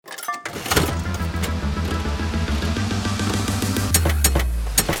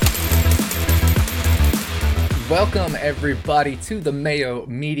Welcome everybody to the Mayo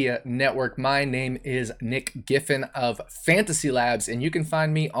Media Network. My name is Nick Giffen of Fantasy Labs, and you can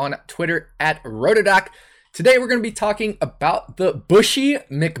find me on Twitter at Rotodoc. Today we're going to be talking about the Bushy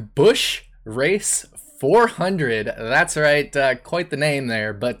McBush Race 400. That's right, quite the name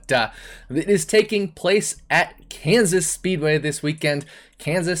there, but it is taking place at Kansas Speedway this weekend.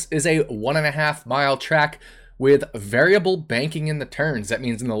 Kansas is a 1.5 mile track with variable banking in the turns. That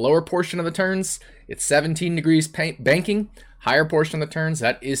means in the lower portion of the turns, it's 17 degrees banking. Higher portion of the turns,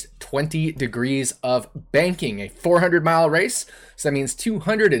 that is 20 degrees of banking. A 400 mile race, so that means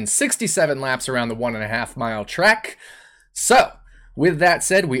 267 laps around the 1.5 mile track. So, with that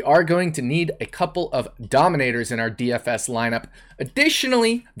said, we are going to need a couple of dominators in our DFS lineup.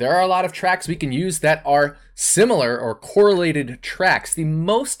 Additionally, there are a lot of tracks we can use that are similar or correlated tracks. The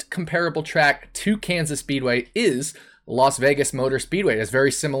most comparable track to Kansas Speedway is Las Vegas Motor Speedway. It has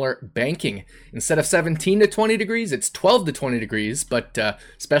very similar banking. Instead of 17 to 20 degrees, it's 12 to 20 degrees, but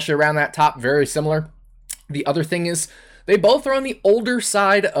especially around that top, very similar. The other thing is, they both are on the older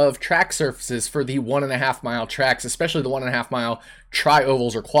side of track surfaces for the 1.5 mile tracks, especially the 1.5 mile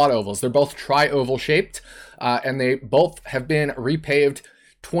tri-ovals or quad-ovals. They're both tri-oval shaped, and they both have been repaved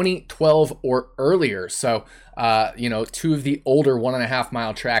 2012 or earlier. So, two of the older 1.5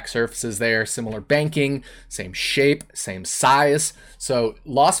 mile track surfaces there, similar banking, same shape, same size. So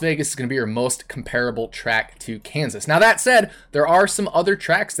Las Vegas is going to be your most comparable track to Kansas. Now that said, there are some other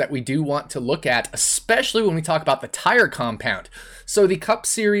tracks that we do want to look at, especially when we talk about the tire compound. So the Cup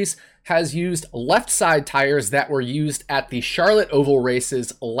Series has used left side tires that were used at the Charlotte Oval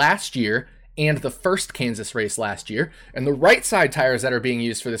races last year and the first Kansas race last year. And the right side tires that are being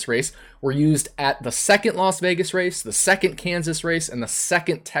used for this race were used at the second Las Vegas race, the second Kansas race, and the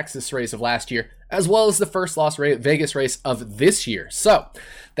second Texas race of last year, as well as the first Las Vegas race of this year. So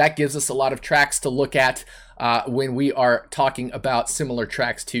that gives us a lot of tracks to look at when we are talking about similar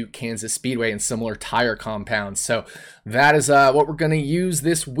tracks to Kansas Speedway and similar tire compounds. So that is what we're going to use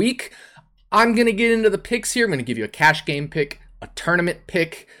this week. I'm going to get into the picks here. I'm going to give you a cash game pick, a tournament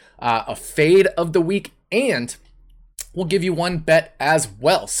pick, a fade of the week, and we'll give you one bet as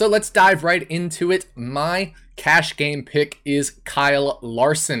well. So let's dive right into it. My cash game pick is Kyle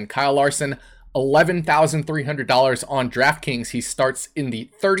Larson. Kyle Larson, $11,300 on DraftKings. He starts in the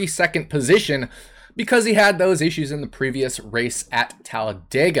 32nd position because he had those issues in the previous race at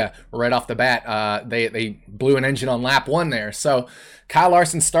Talladega. Right off the bat, they blew an engine on lap one there. So Kyle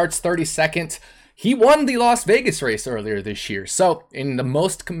Larson starts 32nd. He won the Las Vegas race earlier this year. So in the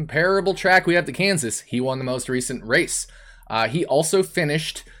most comparable track we have to Kansas, he won the most recent race. He also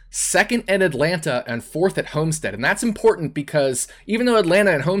finished second at Atlanta and fourth at Homestead. And that's important because even though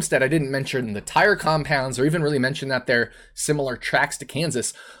Atlanta and Homestead, I didn't mention the tire compounds or even really mention that they're similar tracks to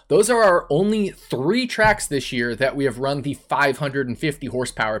Kansas, those are our only 3 tracks this year that we have run the 550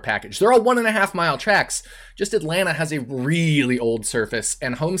 horsepower package. They're all 1.5 mile tracks. Just Atlanta has a really old surface,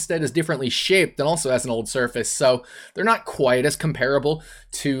 and Homestead is differently shaped and also has an old surface. So they're not quite as comparable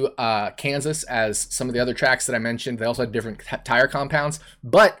to Kansas as some of the other tracks that I mentioned. They also had different tire compounds,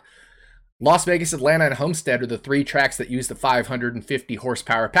 but Las Vegas, Atlanta, and Homestead are the 3 tracks that use the 550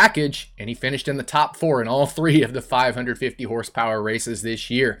 horsepower package, and he finished in the top 4 in all 3 of the 550 horsepower races this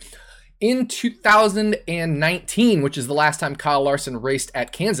year. In 2019, which is the last time Kyle Larson raced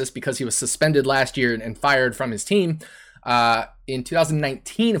at Kansas because he was suspended last year and fired from his team, in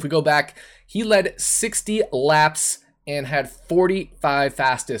 2019, if we go back, he led 60 laps and had 45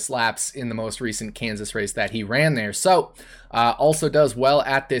 fastest laps in the most recent Kansas race that he ran there. So also does well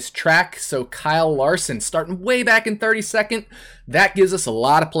at this track. So Kyle Larson starting way back in 32nd. That gives us a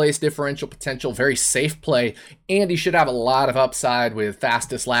lot of place differential potential, very safe play, and he should have a lot of upside with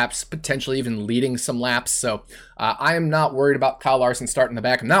fastest laps, potentially even leading some laps. So I am not worried about Kyle Larson starting the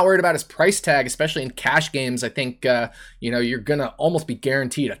back. I'm not worried about his price tag, especially in cash games. I think you're gonna almost be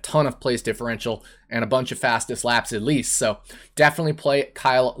guaranteed a ton of place differential and a bunch of fastest laps at least. So definitely play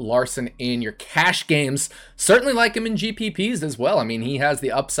Kyle Larson in your cash games. Certainly like him in GPPs as well. I mean, he has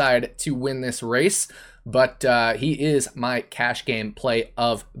the upside to win this race, but he is my cash game play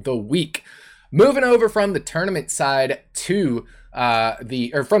of the week. Moving over from the tournament side to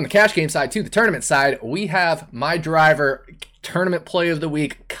from the cash game side to the tournament side, we have my driver tournament play of the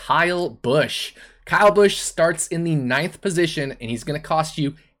week, Kyle Busch. Kyle Busch starts in the 9th position, and he's going to cost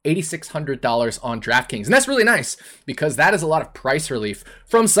you $8,600 on DraftKings. And that's really nice because that is a lot of price relief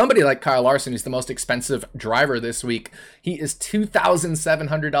from somebody like Kyle Larson, who's the most expensive driver this week. He is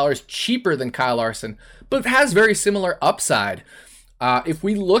 $2,700 cheaper than Kyle Larson, but has very similar upside. If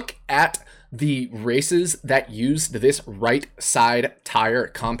we look at the races that used this right side tire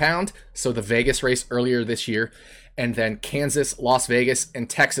compound, so the Vegas race earlier this year, and then Kansas, Las Vegas, and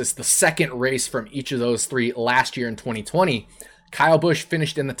Texas, the second race from each of those three last year in 2020, Kyle Busch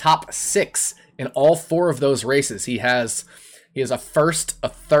finished in the top 6 in all 4 of those races. He has a first, a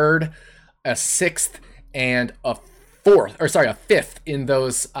third, a 6th, and a 5th in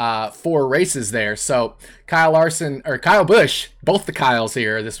those 4 races there. So Kyle Busch, both the Kyles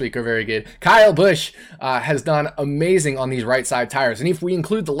here this week are very good. Kyle Busch has done amazing on these right side tires. And if we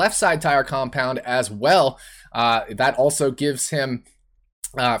include the left side tire compound as well, that also gives him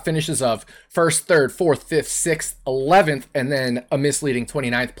finishes of 1st, 3rd, 4th, 5th, 6th, 11th, and then a misleading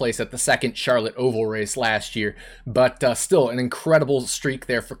 29th place at the second Charlotte Oval race last year. But still an incredible streak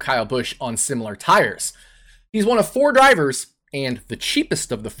there for Kyle Busch on similar tires. He's one of 4 drivers, and the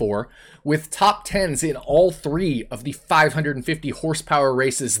cheapest of the 4, with top 10s in all 3 of the 550 horsepower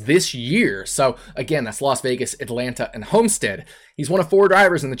races this year. So again, that's Las Vegas, Atlanta, and Homestead. He's one of 4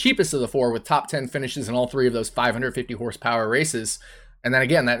 drivers and the cheapest of the 4 with top 10 finishes in all 3 of those 550 horsepower races. And then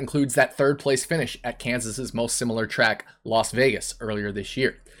again, that includes that 3rd place finish at Kansas's most similar track, Las Vegas, earlier this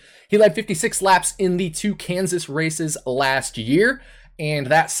year. He led 56 laps in the 2 Kansas races last year. And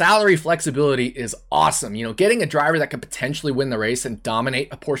that salary flexibility is awesome. You know, getting a driver that could potentially win the race and dominate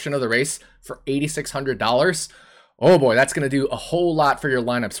a portion of the race for $8,600. Oh boy, that's going to do a whole lot for your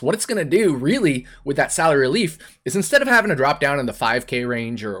lineups. What it's going to do really with that salary relief is instead of having to drop down in the 5K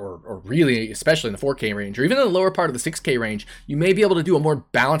range or really, especially in the 4K range, or even in the lower part of the 6K range, you may be able to do a more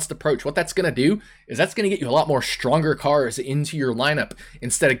balanced approach. What that's going to do is that's going to get you a lot more stronger cars into your lineup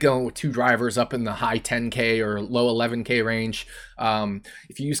instead of going with 2 drivers up in the high 10K or low 11K range.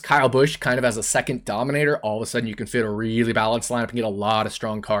 If you use Kyle Busch kind of as a second dominator, all of a sudden you can fit a really balanced lineup and get a lot of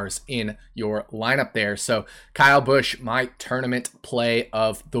strong cars in your lineup there. So Kyle Busch, my tournament play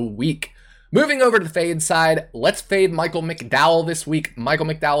of the week. Moving over to the fade side, let's fade Michael McDowell this week. Michael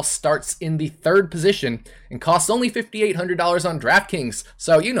McDowell starts in the 3rd position and costs only $5,800 on DraftKings.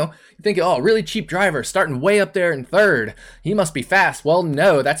 So, you know, you think, oh, really cheap driver starting way up there in 3rd. He must be fast. Well,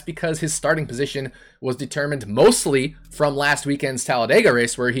 no, that's because his starting position was determined mostly from last weekend's Talladega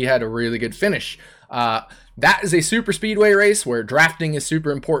race where he had a really good finish. That is a super speedway race where drafting is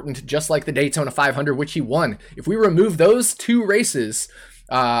super important, just like the Daytona 500, which he won. If we remove those 2 races,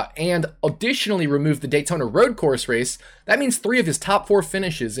 and additionally remove the Daytona road course race, that means 3 of his top 4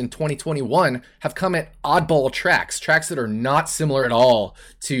 finishes in 2021 have come at oddball tracks that are not similar at all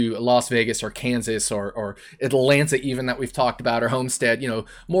to Las Vegas or Kansas or Atlanta even that we've talked about, or Homestead, you know,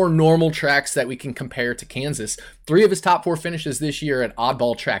 more normal tracks that we can compare to Kansas. 3 of his top 4 finishes this year at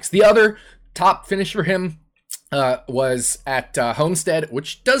oddball tracks. The other top finish for him was at Homestead,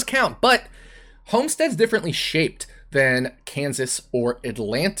 which does count, but Homestead's differently shaped than Kansas or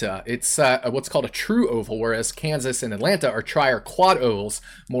Atlanta. It's what's called a true oval, whereas Kansas and Atlanta are tri or quad ovals,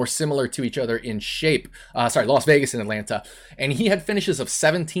 more similar to each other in shape. Las Vegas and Atlanta. And he had finishes of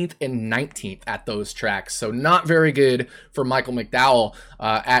 17th and 19th at those tracks. So not very good for Michael McDowell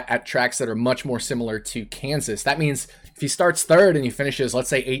at tracks that are much more similar to Kansas. That means if he starts 3rd and he finishes, let's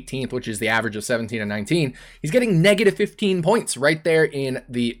say 18th, which is the average of 17 and 19, he's getting negative 15 points right there in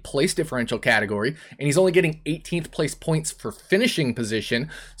the place differential category. And he's only getting 18th place points for finishing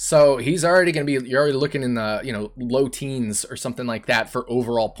position. So he's already going to be, you're already looking in the, you know, low teens or something like that for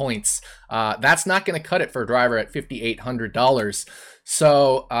overall points. That's not going to cut it for a driver at $5,800.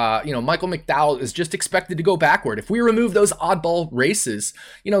 So, you know, Michael McDowell is just expected to go backward. If we remove those oddball races,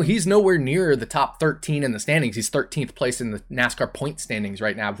 you know, he's nowhere near the top 13 in the standings. He's 13th place in the NASCAR point standings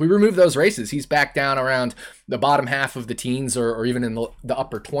right now. If we remove those races, he's back down around the bottom half of the teens or even in the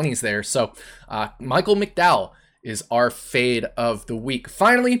upper 20s there. So, Michael McDowell is our fade of the week.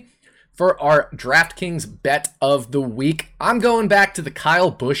 Finally, for our DraftKings bet of the week, I'm going back to the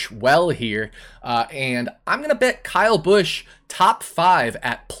Kyle Busch well here, and I'm going to bet Kyle Busch top 5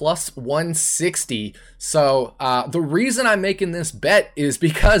 at plus 160. So the reason I'm making this bet is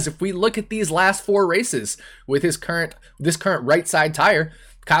because if we look at these last 4 races with this current right side tire,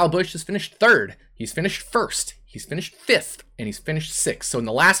 Kyle Busch has finished 3rd, he's finished 1st, he's finished 5th, and he's finished 6th. So in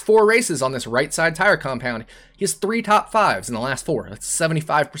the last 4 races on this right side tire compound, he has 3 top 5s in the last 4. That's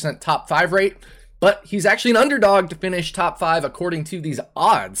 75% top 5 rate, but he's actually an underdog to finish top 5 according to these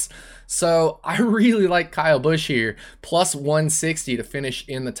odds. So I really like Kyle Busch here, plus 160 to finish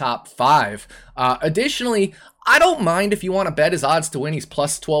in the top 5. Additionally, I don't mind if you want to bet his odds to win. He's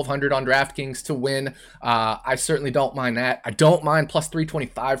plus 1,200 on DraftKings to win. I certainly don't mind that. I don't mind plus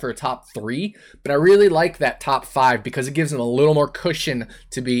 325 for a top 3, but I really like that top 5 because it gives him a little more cushion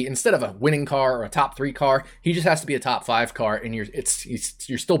to be, instead of a winning car or a top 3 car, he just has to be a top 5 car, and you're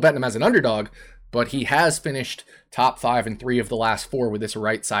still betting him as an underdog, but he has finished top 5 in 3 of the last 4 with this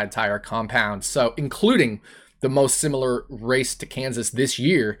right side tire compound. So including the most similar race to Kansas this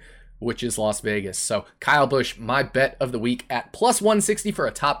year, which is Las Vegas. So Kyle Busch, my bet of the week at plus 160 for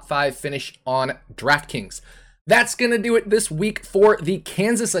a top 5 finish on DraftKings. That's going to do it this week for the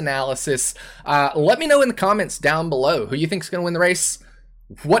Kansas analysis. Let me know in the comments down below who you think is going to win the race.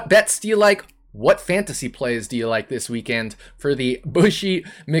 What bets do you like? What fantasy plays do you like this weekend for the Bushy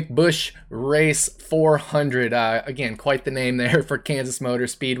McBush Race 400? Again, quite the name there for Kansas Motor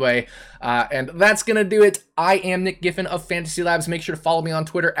Speedway. And that's going to do it. I am Nick Giffen of Fantasy Labs. Make sure to follow me on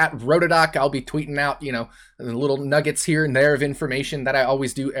Twitter at Rotodoc. I'll be tweeting out, little nuggets here and there of information that I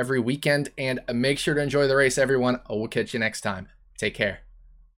always do every weekend. And make sure to enjoy the race, everyone. We'll catch you next time. Take care.